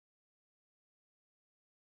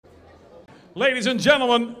Ladies and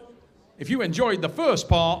gentlemen, if you enjoyed the first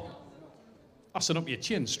part, fasten up your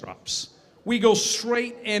chin straps. We go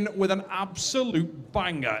straight in with an absolute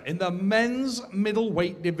banger in the men's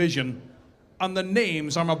middleweight division. And the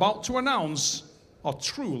names I'm about to announce are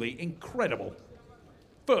truly incredible.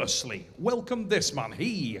 Firstly, welcome this man.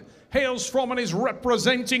 He hails from and is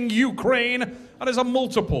representing Ukraine and is a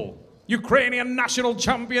multiple Ukrainian national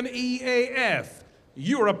champion EAF,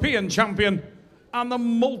 European champion, and the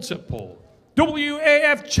multiple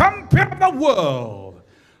WAF champion of the world.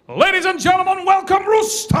 Ladies and gentlemen, welcome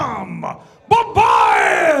Rustam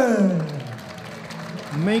Babayev!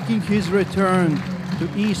 Making his return to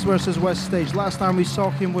East versus West stage. Last time we saw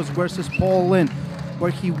him was versus Paul Lin,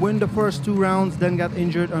 where he won the first 2 rounds, then got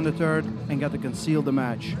injured on the third and got to conceal the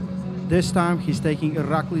match. This time he's taking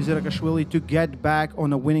Irakli Zirakashvili to get back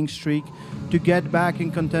on a winning streak, to get back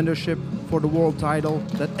in contendership for the world title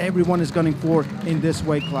that everyone is gunning for in this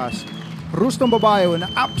weight class. Rustam Babayev, an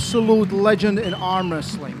absolute legend in arm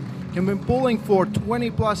wrestling. He's been pulling for 20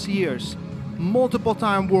 plus years. Multiple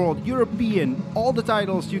time world, European, all the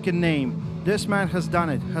titles you can name. This man has done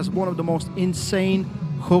it, has one of the most insane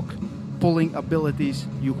hook pulling abilities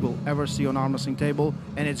you will ever see on arm wrestling table,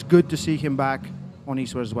 and it's good to see him back on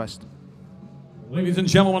East vs West. Ladies and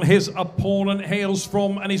gentlemen, his opponent hails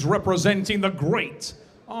from and is representing the great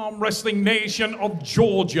arm wrestling nation of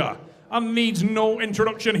Georgia and needs no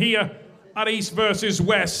introduction here at East vs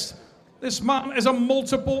West. This man is a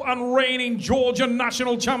multiple and reigning Georgian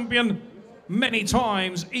national champion, many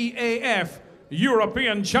times EAF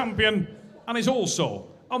European champion, and is also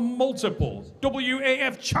a multiple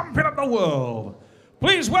WAF champion of the world.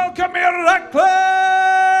 Please welcome Irakli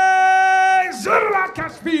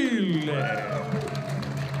Zirakashvili.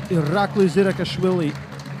 Irakli Zirakashvili,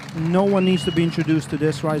 no one needs to be introduced to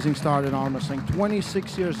this rising star in arm wrestling.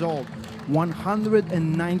 26 years old,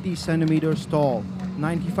 190 centimeters tall,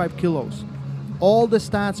 95 kilos. All the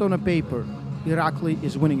stats on a paper, Irakli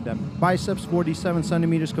is winning them. Biceps 47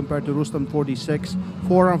 centimeters compared to Rustam 46,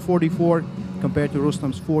 forearm 44 compared to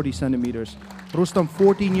Rustam's 40 centimeters. Rustam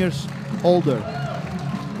 14 years older,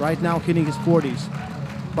 right now hitting his 40s.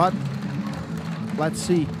 But let's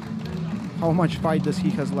see how much fight does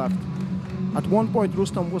he has left. At one point,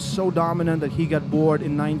 Rustam was so dominant that he got bored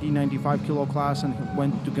in 1995 kilo class and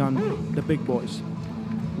went to gun the big boys.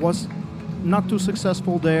 Was not too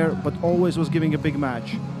successful there, but always was giving a big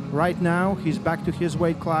match. Right now, he's back to his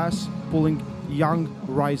weight class, pulling young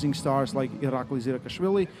rising stars like Irakli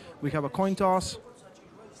Zirakashvili. We have a coin toss,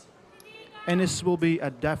 and this will be a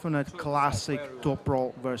definite classic top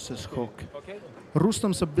roll versus hook.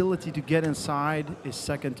 Rustam's ability to get inside is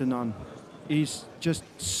second to none. He's just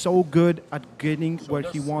so good at getting where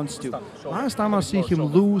he wants to. Last time I see him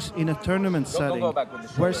lose in a tournament setting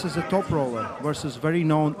versus a top roller, versus very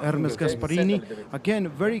known Ernest Gasparini. Again,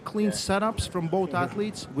 very clean setups from both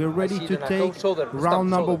athletes. We're ready to take round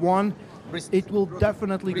number 1. It will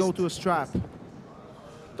definitely go to a strap.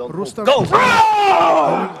 Rustam is going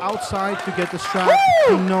outside to get the strap.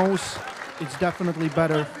 He knows it's definitely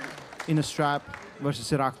better in a strap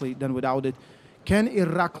versus Irakli than without it. Can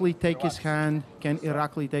Irakli take his hand? Can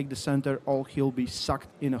Irakli take the center? Or he'll be sucked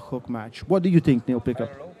in a hook match. What do you think, Neil Pickup?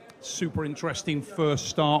 Super interesting first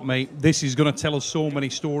start, mate. This is going to tell us so many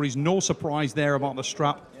stories. No surprise there about the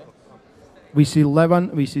strap. We see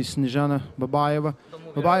Levan, we see Snezhana Babayeva.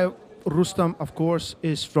 Babayev, Rustam, of course,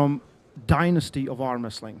 is from dynasty of arm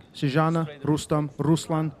wrestling. Snezhana, Rustam,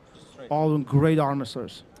 Ruslan, all great arm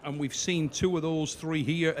wrestlers. And we've seen 2 of those 3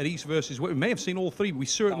 here at East versus West. We may have seen all 3. We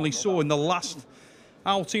certainly saw in the last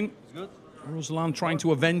outing Ruslan trying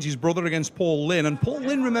to avenge his brother against Paul Lin. And Paul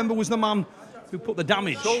Lin, remember, was the man who put the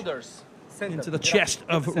damage into the chest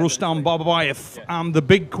of Rustam Babayev. And the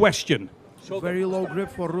big question. Very low grip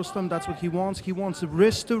for Rustam. That's what he wants. He wants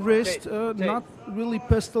wrist to wrist, not really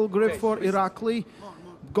pistol grip for Irakli.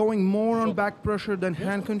 Going more on back pressure than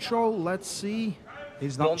hand control. Let's see.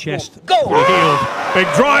 Is that chest healed? Big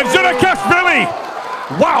drive, Zirakashvili!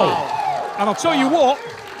 Wow! And I'll tell you what,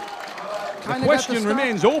 the question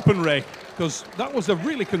remains open, Ray, because that was a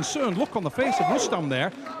really concerned look on the face of Rustam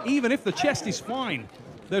there. Even if the chest is fine,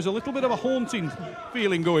 there's a little bit of a haunting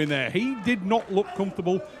feeling going there. He did not look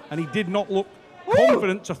comfortable, and he did not look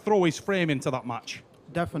confident to throw his frame into that match.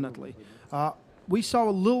 Definitely. We saw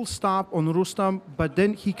a little stop on Rustam, but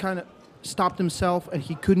then he kind of stopped himself and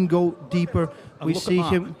he couldn't go deeper. We see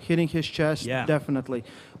him hitting his chest, definitely.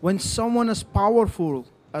 When someone as powerful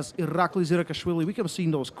as Irakli Zirakashvili, we have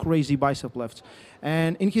seen those crazy bicep lifts.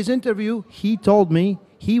 And in his interview, he told me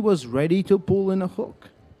he was ready to pull in a hook.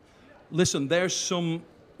 Listen, there's some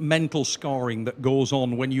mental scarring that goes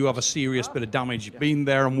on when you have a serious bit of damage. You've been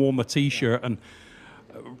there and worn the T-shirt, and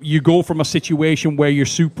you go from a situation where you're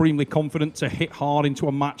supremely confident to hit hard into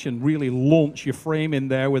a match and really launch your frame in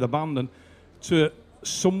there with abandon to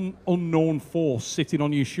some unknown force sitting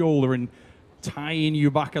on your shoulder and tying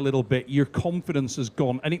you back a little bit. Your confidence has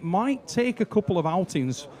gone, and it might take a couple of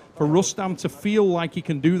outings for Rustam to feel like he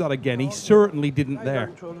can do that again. He certainly didn't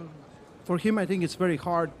there. For him, I think it's very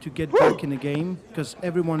hard to get back in the game because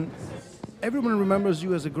everyone remembers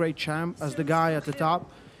you as a great champ, as the guy at the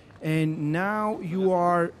top, and now you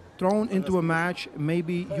are thrown into a match.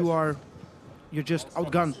 Maybe you're just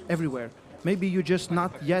outgunned everywhere. Maybe you're just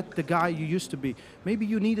not yet the guy you used to be. Maybe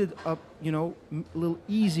you needed a little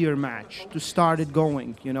easier match to start it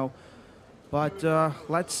going, But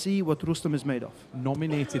let's see what Rustam is made of.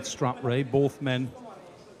 Nominated strap, Ray. Both men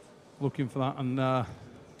looking for that, and a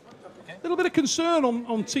little bit of concern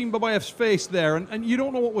on Team Babayev's face there, and you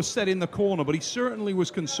don't know what was said in the corner, but he certainly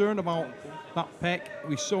was concerned about that pec.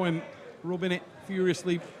 We saw him rubbing it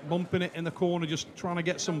furiously, bumping it in the corner, just trying to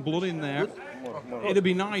get some blood in there. It'd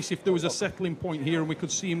be nice if there was a settling point here and we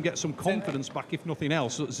could see him get some confidence back, if nothing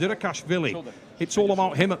else. So Zirakashvili, it's all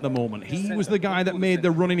about him at the moment. He was the guy that made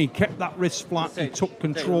the run in. He kept that wrist flat, he took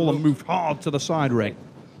control and moved hard to the side, Ray.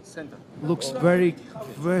 Looks very,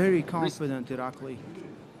 very confident, Irakli.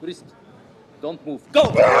 Don't move. Go!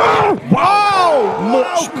 Wow!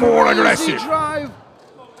 Much more aggressive. Drive.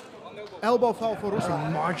 Elbow foul for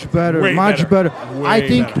Rustam. Much better, much better. I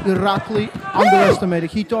think Irakli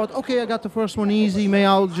underestimated. He thought, okay, I got the first one easy. May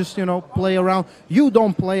I'll just, play around. You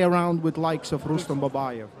don't play around with likes of Rustam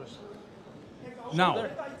Babayev. Now,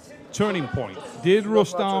 turning point. Did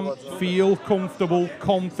Rustam feel comfortable,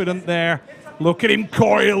 confident there? Look at him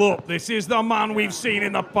coil up. This is the man we've seen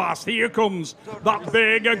in the past. Here comes that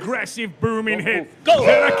big, aggressive, booming hit.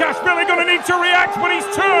 Zirakashvili going to need to react, but he's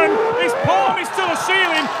turned. His palm is to the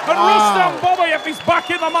ceiling, and Rustam Babayev is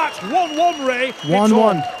back in the match. 1-1, Ray.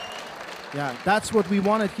 1-1. Yeah, that's what we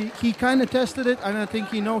wanted. He kind of tested it, and I think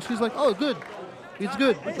he knows. He's like, oh, good. It's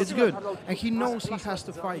good. It's good. And he knows he has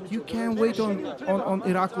to fight. You can't wait on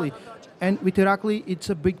Irakli. And with Irakli,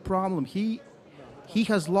 it's a big problem. He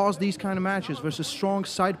has lost these kind of matches versus strong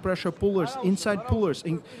side pressure pullers, inside pullers.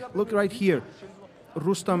 And look right here.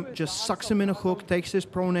 Rustam just sucks him in a hook, takes his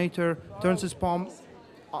pronator, turns his palm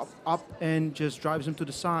up and just drives him to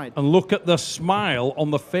the side. And look at the smile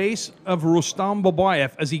on the face of Rustam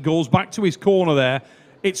Babayev as he goes back to his corner there.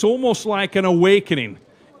 It's almost like an awakening.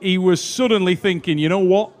 He was suddenly thinking, you know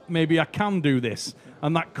what, maybe I can do this.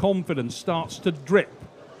 And that confidence starts to drip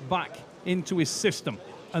back into his system.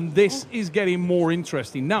 And this is getting more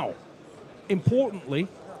interesting. Now, importantly,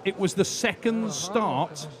 it was the second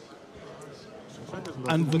start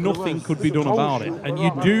and nothing could be done about it. And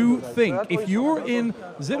you do think, if you're in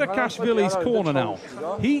Zirakashvili's corner now,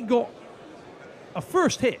 he got a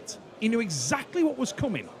first hit. He knew exactly what was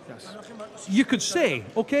coming. Yes. You could say,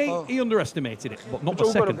 okay, he underestimated it, but not the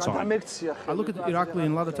second time. I look at Irakli,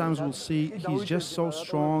 and a lot of times we'll see he's just so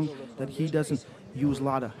strong that he doesn't use a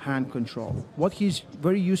lot of hand control. What he's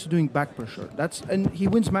very used to doing, back pressure. And he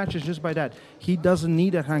wins matches just by that. He doesn't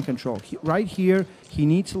need that hand control. Right here, he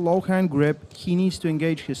needs a low hand grip. He needs to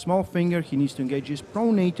engage his small finger. He needs to engage his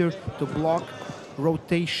pronator to block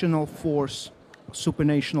rotational force,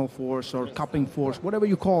 supinational force, or cupping force, whatever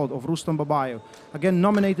you call it, of Rustam Babayev. Again,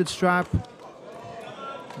 nominated strap,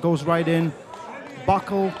 goes right in.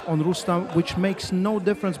 Buckle on Rustam, which makes no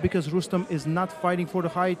difference because Rustam is not fighting for the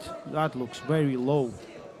height. That looks very low.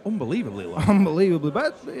 Unbelievably low. Unbelievably.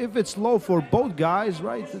 But if it's low for both guys,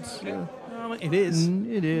 right? It's it is.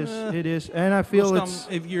 It is. It is. And I feel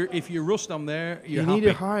Rustam, it's... If you're Rustam there, you're you need happy.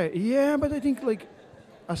 it higher. Yeah, but I think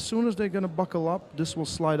as soon as they're going to buckle up, this will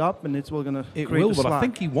slide up and it's going to create will, a but slack. I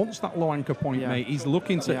think he wants that low anchor point, Yeah. mate. He's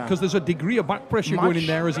looking to, Yeah. because there's a degree of back pressure going in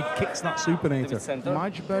there as he kicks that supinator.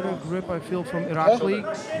 Much better grip, I feel, from Irakli.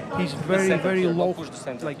 He's very, very low,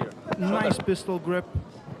 like nice pistol grip,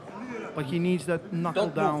 but he needs that knuckle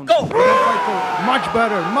down. Much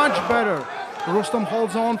better, much better. Rustam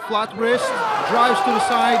holds on, flat wrist, drives to the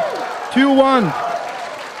side, 2-1.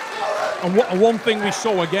 And one thing we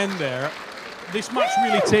saw again there, this match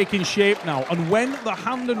really taking shape now. And when the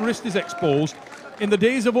hand and wrist is exposed, in the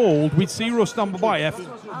days of old, we'd see Rustam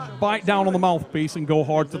Babayev bite down on the mouthpiece and go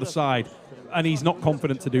hard to the side. And he's not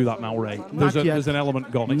confident to do that now, Ray. There's an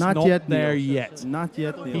element gone. It's not yet, there Neil. yet. Not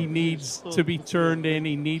yet, Neil. He needs to be turned in.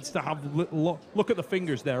 He needs to have look at the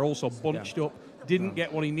fingers there, also bunched up. Didn't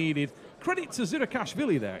get what he needed. Credit to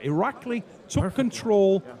Zirakashvili there. Irakli took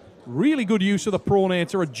control. Really good use of the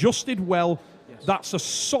pronator. Adjusted well. That's a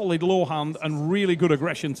solid low hand and really good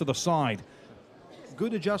aggression to the side.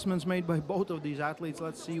 good adjustments made by both of these athletes.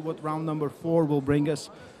 Let's see what round number 4 will bring us.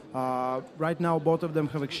 Right now, both of them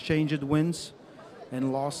have exchanged wins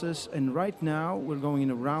and losses. And right now, we're going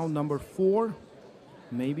into round number 4,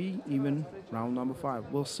 maybe even round number 5.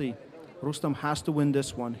 We'll see. Rustam has to win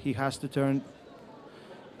this one. He has to turn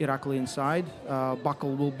Irakli inside.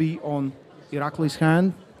 Buckle will be on Irakli's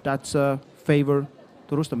hand. That's a favor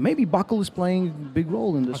to Rustam. Maybe Buckle is playing a big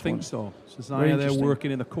role in this one. I think so. Zaya there working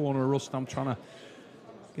in the corner of Rustam, trying to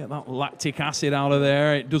get that lactic acid out of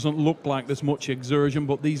there. It doesn't look like there's much exertion,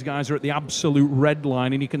 but these guys are at the absolute red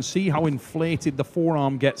line, and you can see how inflated the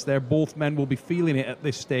forearm gets there. Both men will be feeling it at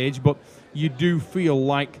this stage, but you do feel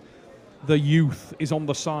like the youth is on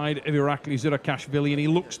the side of Irakli Zirakashvili, and he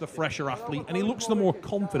looks the fresher athlete, and he looks the more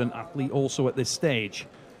confident athlete also at this stage.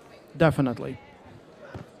 Definitely.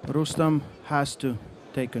 Rustam has to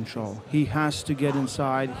take control. He has to get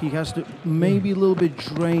inside. He has to maybe a little bit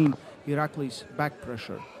drain Irakli's back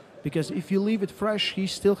pressure, because if you leave it fresh, he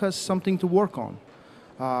still has something to work on.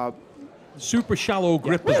 Super shallow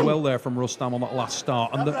grip as well there from Rustam on that last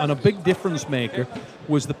start, and a big difference maker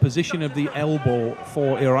was the position of the elbow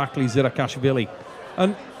for Irakli Zirakashvili.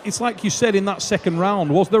 And it's like you said in that second round,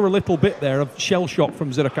 was there a little bit there of shell shock from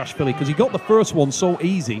Zirakashvili, because he got the first one so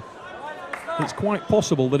easy. It's quite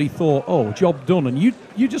possible that he thought, oh, job done, and you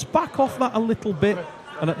just back off that a little bit,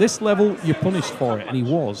 and at this level you're punished for it, and he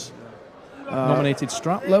was. Nominated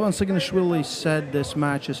strap. Levon Zirakashvili said this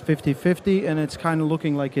match is 50-50, and it's kind of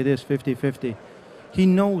looking like it is 50-50. He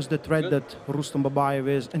knows the threat that Rustam Babayev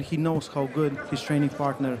is, and he knows how good his training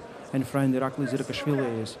partner and friend Irakli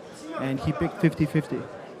Zirakashvili is. And he picked 50-50,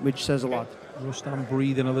 which says a lot. Rustam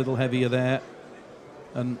breathing a little heavier there.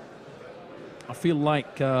 And I feel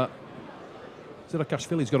like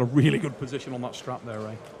Zirakashvili's got a really good position on that strap there,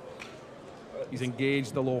 Ray. He's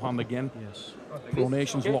engaged the low hand again. Yes.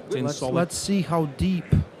 Pronation's locked in solid. Let's see how deep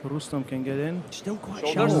Rustam can get in. Still quite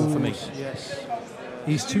shallow for me. Yes.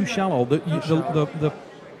 He's too shallow. There's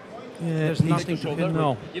nothing to hit.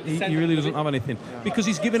 No, he really doesn't have anything. Yeah. Because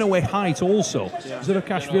he's giving away height also. Yeah.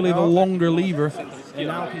 Zirakashvili, the longer lever. And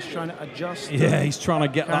now he's trying to adjust. Yeah, he's trying to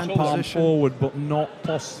get that palm forward, but not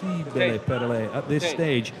possible at this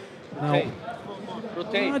stage. Now,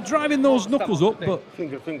 driving those knuckles up, but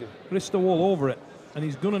wrist all over it. And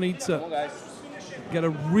he's going to need to get a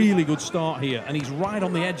really good start here. And he's right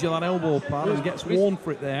on the edge of that elbow pad and gets warned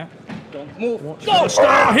for it there. Don't move. Watch the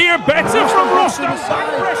start here. Better from Rustam.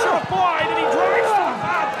 Back pressure applied, and he drives to the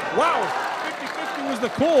pad. Wow. 50-50 was the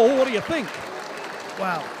call. What do you think?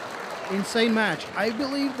 Wow. Insane match. I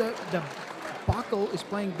believe that the Buckle is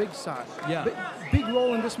playing big side. Yeah. Big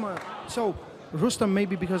role in this match. So Rustam,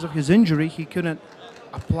 maybe because of his injury, he couldn't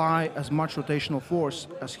apply as much rotational force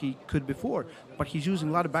as he could before, but he's using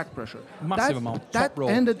a lot of back pressure. Massive amount. That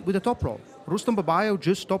ended with a top roll. Rustam Babayev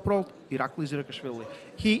just top rolled Irakli Zirakashvili.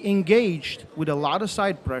 He engaged with a lot of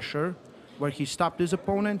side pressure where he stopped his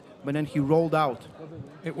opponent, but then he rolled out.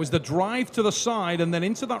 It was the drive to the side and then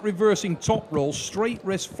into that reversing top roll, straight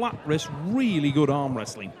wrist, flat wrist, really good arm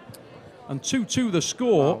wrestling. And 2-2 the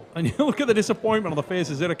score, wow. And you look at the disappointment on the face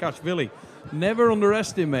of Zirakashvili. Never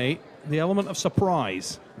underestimate the element of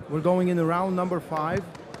surprise. We're going into round number 5.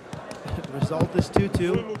 Result is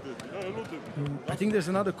 2-2. I think there's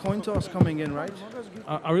another coin toss coming in, right?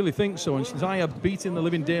 I really think so. And Zaya beating the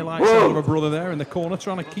living daylights out of her brother there in the corner,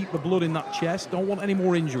 trying to keep the blood in that chest. Don't want any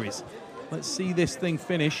more injuries. Let's see this thing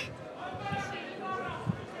finish.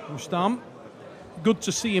 Rustam, good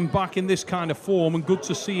to see him back in this kind of form and good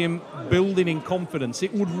to see him building in confidence.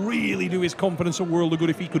 It would really do his confidence a world of good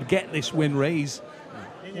if he could get this win, Rays.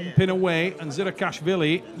 One pin away, and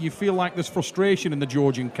Zirakashvili, you feel like there's frustration in the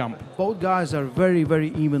Georgian camp. Both guys are very,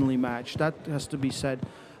 very evenly matched. That has to be said.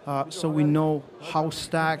 So we know how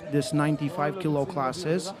stacked this 95 kilo class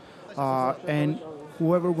is. And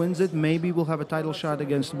whoever wins it maybe will have a title shot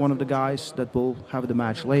against one of the guys that will have the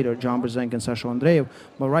match later, John Brzenk and Sasha Andreev.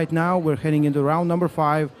 But right now, we're heading into round number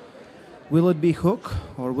 5. Will it be hook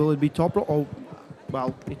or will it be top roll? Oh,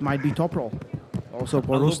 well, it might be top roll. Also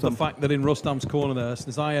for I love Rustam. the fact that in Rustam's corner there,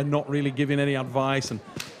 Zaya not really giving any advice, and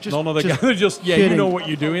none of the guys are just, yeah, kidding. You know what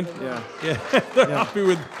you're doing. Yeah. They're happy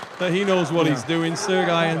with that he knows what he's doing.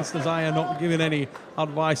 Sergei and Zaya not giving any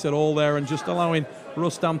advice at all there, and just allowing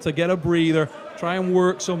Rustam to get a breather, try and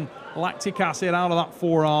work some lactic acid out of that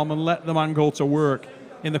forearm and let the man go to work.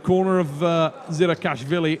 In the corner of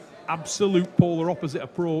Zirakashvili, absolute polar opposite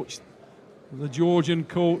approach. The Georgian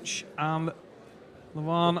coach and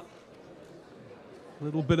Levon. A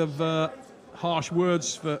little bit of harsh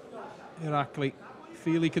words for Irakli.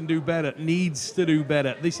 Feel he can do better, needs to do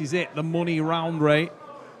better. This is it, the money round, Ray.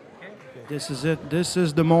 This is it. This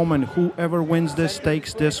is the moment. Whoever wins this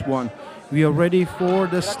takes this one. We are ready for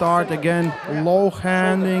the start again. Low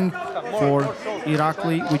handing for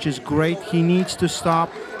Irakli, which is great. He needs to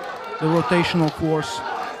stop the rotational force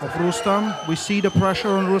of Rustam. We see the pressure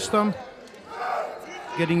on Rustam.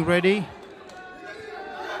 Getting ready.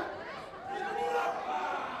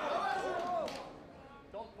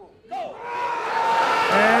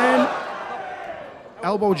 And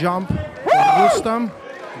elbow jump for Rustam.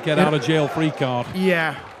 Get out of jail free card.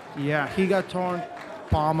 Yeah, he got torn,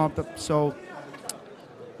 palm up. So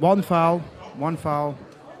one foul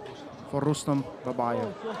for Rustam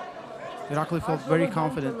Babayev. Irakli felt very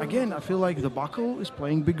confident. Again, I feel like the buckle is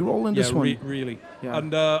playing a big role in this one. Really. Yeah.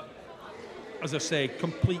 And as I say,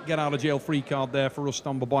 complete get out of jail free card there for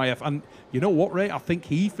Rustam Babayev. And you know what, Ray? I think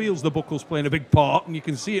he feels the buckle's playing a big part, and you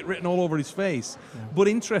can see it written all over his face. Yeah. But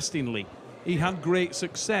interestingly, he had great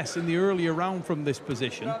success in the earlier round from this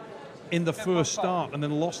position in the first start and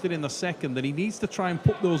then lost it in the second. And he needs to try and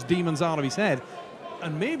put those demons out of his head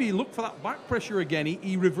and maybe look for that back pressure again.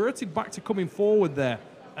 He reverted back to coming forward there,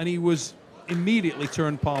 and he was immediately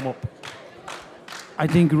turned palm up. I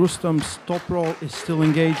think Rustam's top roll is still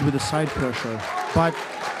engaged with the side pressure. But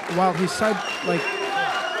while his side, like,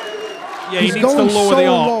 he needs to lower the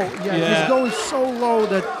arm. He's going so low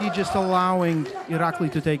that he's just allowing Irakli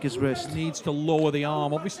to take his wrist. Needs to lower the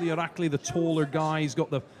arm. Obviously, Irakli, the taller guy, he's got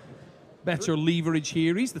the better leverage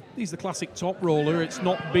here. He's the classic top roller. It's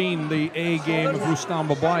not been the A game of Rustam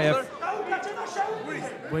Babayev.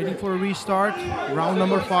 Waiting for a restart. Round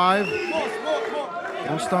number 5.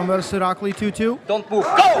 Rustam versus Irakli 2-2. Don't move.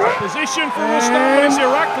 Go! Position for Rustam versus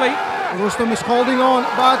Irakli. Rustam is holding on,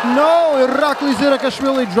 but no! Irakli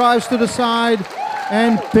Zirakashvili drives to the side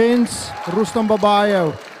and pins Rustam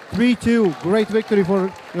Babayev. 3-2. Great victory for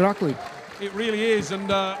Irakli. It really is, and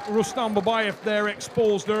Rustam Babayev there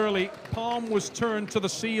exposed early. Palm was turned to the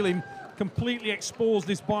ceiling, completely exposed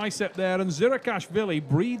his bicep there, and Zirakashvili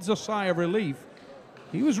breathes a sigh of relief.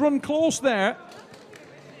 He was run close there.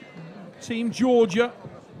 Team Georgia,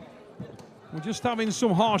 we're just having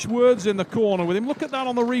some harsh words in the corner with him. Look at that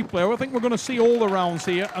on the replay. I think we're going to see all the rounds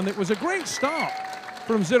here, and it was a great start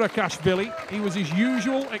from Zirakashvili. He was his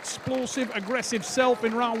usual explosive, aggressive self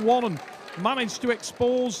in round 1 and managed to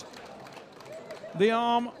expose the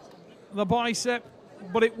arm, the bicep,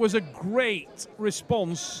 but it was a great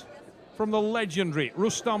response from the legendary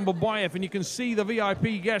Rustam Babayev, and you can see the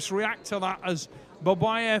VIP guests react to that as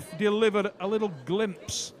Babayev delivered a little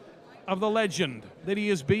glimpse of the legend that he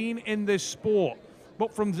has been in this sport.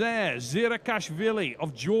 But from there, Zirakashvili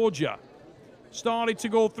of Georgia started to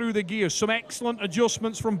go through the gears. Some excellent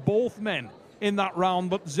adjustments from both men in that round,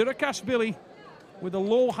 but Zirakashvili with a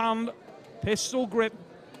low hand pistol grip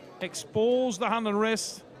exposed the hand and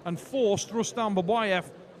wrist and forced Rustam Babayev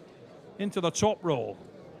into the top roll.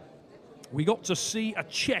 We got to see a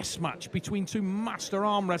chess match between two master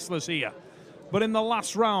arm wrestlers here. But in the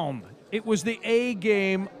last round, it was the A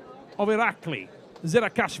game of Irakli,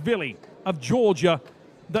 Zirakashvili of Georgia,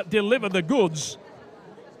 that delivered the goods.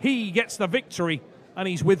 He gets the victory, and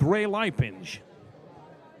he's with Ray Lipinge.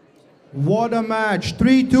 What a match.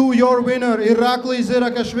 3-2, your winner, Irakli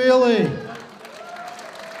Zirakashvili.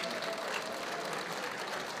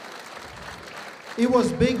 It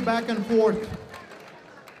was big back and forth,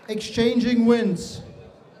 exchanging wins.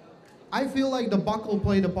 I feel like the buckle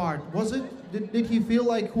played a part. Was it? Did he feel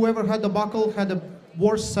like whoever had the buckle had a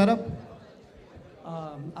worse setup?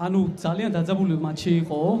 ანუ ძალიან დაძაბული მატჩი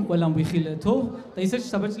იყო, ყველამ ვიხილეთო და ისეთი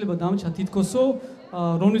საბერძნელება დამჭა თითქოსო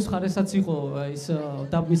რომლის ხარესაც იყო ის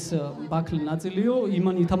დაბმის ბაკლი ნაწილიო,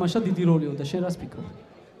 იმან ითამაშა დიდი როლიო და შენ რას ფიქრობ?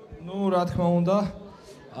 ნუ რა თქმა უნდა,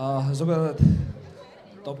 ზოგადად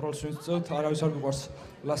ტოპ როლს ვიწევთ, არავის არ გვიყვარს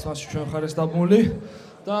ლასმასში ჩვენ ხარეს დაბმული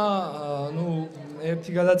და ნუ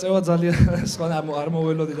ერთი გადაწევა ძალიან სხვა არ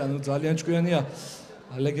მოველოდი და ნუ ძალიან ჭკვიანია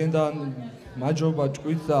ლეგენდა მაჯობა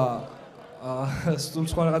ჭკვით და სულ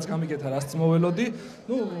სხვა რაღაც გამიგეთა რაც მოველოდი.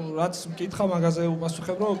 ნუ რაც მკითხა მაგაზე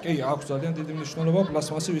უპასუხებ რომ კი აქვს ძალიან დიდი მნიშვნელობა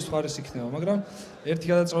პლასმასი ვის ხარის იქნება, მაგრამ ერთი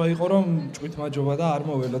გადაწევა იყო რომ ჭკვით მაჯობა და არ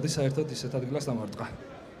მოველოდი საერთოდ ისეთ ადგილას დამარტყა.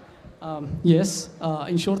 Yes,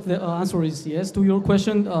 in short, the answer is yes. To your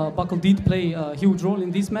question, Buckle did play a huge role in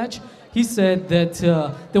this match. He said that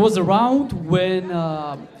there was a round when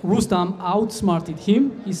Rustam outsmarted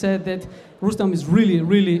him. He said that Rustam is really,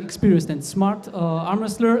 really experienced and smart arm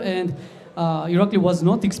wrestler, and Irakli was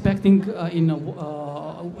not expecting in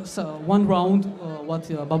one round what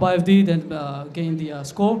Babayev did and gained the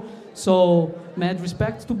score. So, mad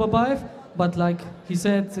respect to Babayev. But like he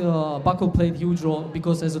said, Buckle played a huge role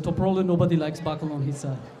because as a top roller, nobody likes Buckle on his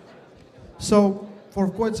side. So, for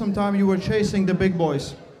quite some time, you were chasing the big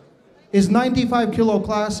boys. Is 95 kilo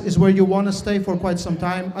class is where you want to stay for quite some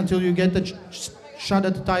time until you get the shot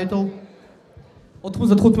at the title?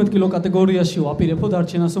 95 კილო კატეგორიაში ვაპირებო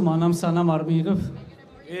დარჩენას, რომ მანამ სანამ არ მიიღებ.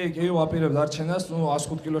 კი, ვაპირებ დარჩენას,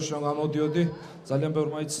 105 კილოში რომ გამოდიოდი, ძალიან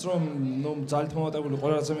ბევრი მაიცის რომ ძალით მომატებული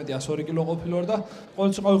ყველაზე მეტი 102 კილო ყოფილი ვარ და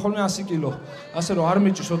ყოველთვის ყავი ხოლმე 100 კილო. ასე რომ არ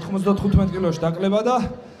მიჭის 95 კილოში დაკლება და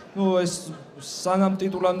ეს სანამ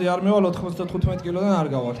ტიტულამდე არ მევალ 95 კილოდან არ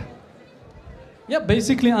გავალ. Yeah,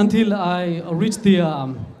 basically until I reach the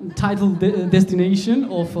title destination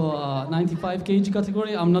of 95 kg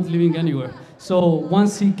category, I'm not leaving anywhere. So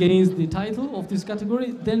once he gains the title of this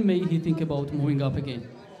category, then may he think about moving up again.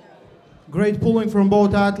 Great pulling from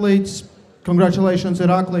both athletes. Congratulations,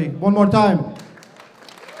 Irakli. One more time.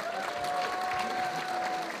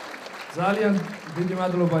 ძალიან დიდი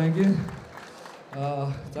მადლობა იგი.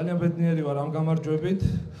 ძალიან ბედნიერი ვარ ამ გამარჯვებით.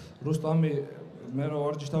 რუსტამი მე რო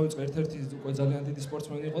ვარჯიშ დავიწყე ერთ-ერთი უკვე ძალიან დიდი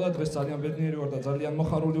სპორტსმენი იყო და დღეს ძალიან ბედნიერი ვარ და ძალიან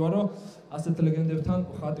მოხარული ვარ რომ ასეთ ლეგენდებთან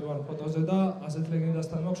ხატი ვარ ფოტოზე და ასეთ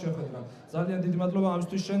ლეგენდასთან მაქვს შეხვედრა. ძალიან დიდი მადლობა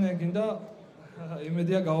ამისთვის შენ ეგინ და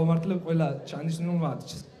იმედია გავამართლებ ყველა ჩანიშნულ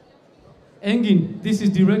მატჩს. Engin, this is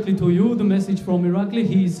directly to you, the message from Irakli.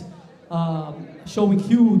 He's showing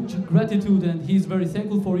huge gratitude and he's very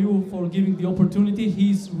thankful for you for giving the opportunity.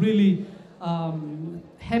 He's really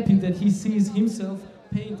happy that he sees himself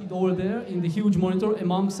painted over there in the huge monitor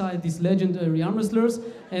alongside these legendary arm wrestlers,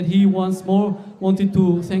 and he once more wanted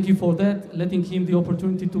to thank you for that, letting him the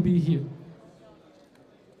opportunity to be here.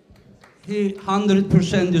 He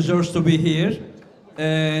 100% deserves to be here,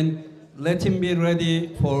 and let him be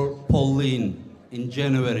ready for Pauline in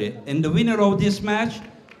January. And the winner of this match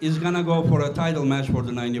is gonna go for a title match for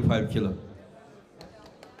the 95 kilo.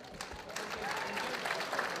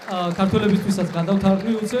 ქართველებისთვისაც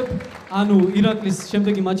გადავთარგმნი უცებ. ანუ ირაკლის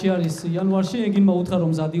შემდეგი მატჩი არის იანვარში, ეგინმა უთხრა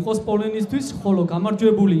რომ მზად იყოს პოლენისთვის, ხოლო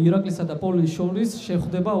გამარჯვებული ირაკლისა და პოლენის შორის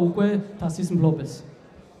შეხვდება უკვე თასის მფლობელს.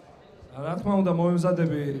 რა თქმა უნდა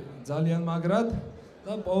მომემზადები ძალიან მაგრად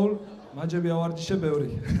და პოლ მაჯები ავარჯიშე ბევრი.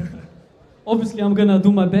 Obviously I'm gonna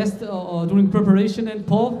do my best during preparation, and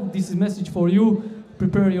Paul, this is a message for you.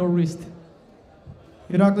 Prepare your wrist.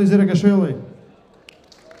 Irakli Zirakashvili.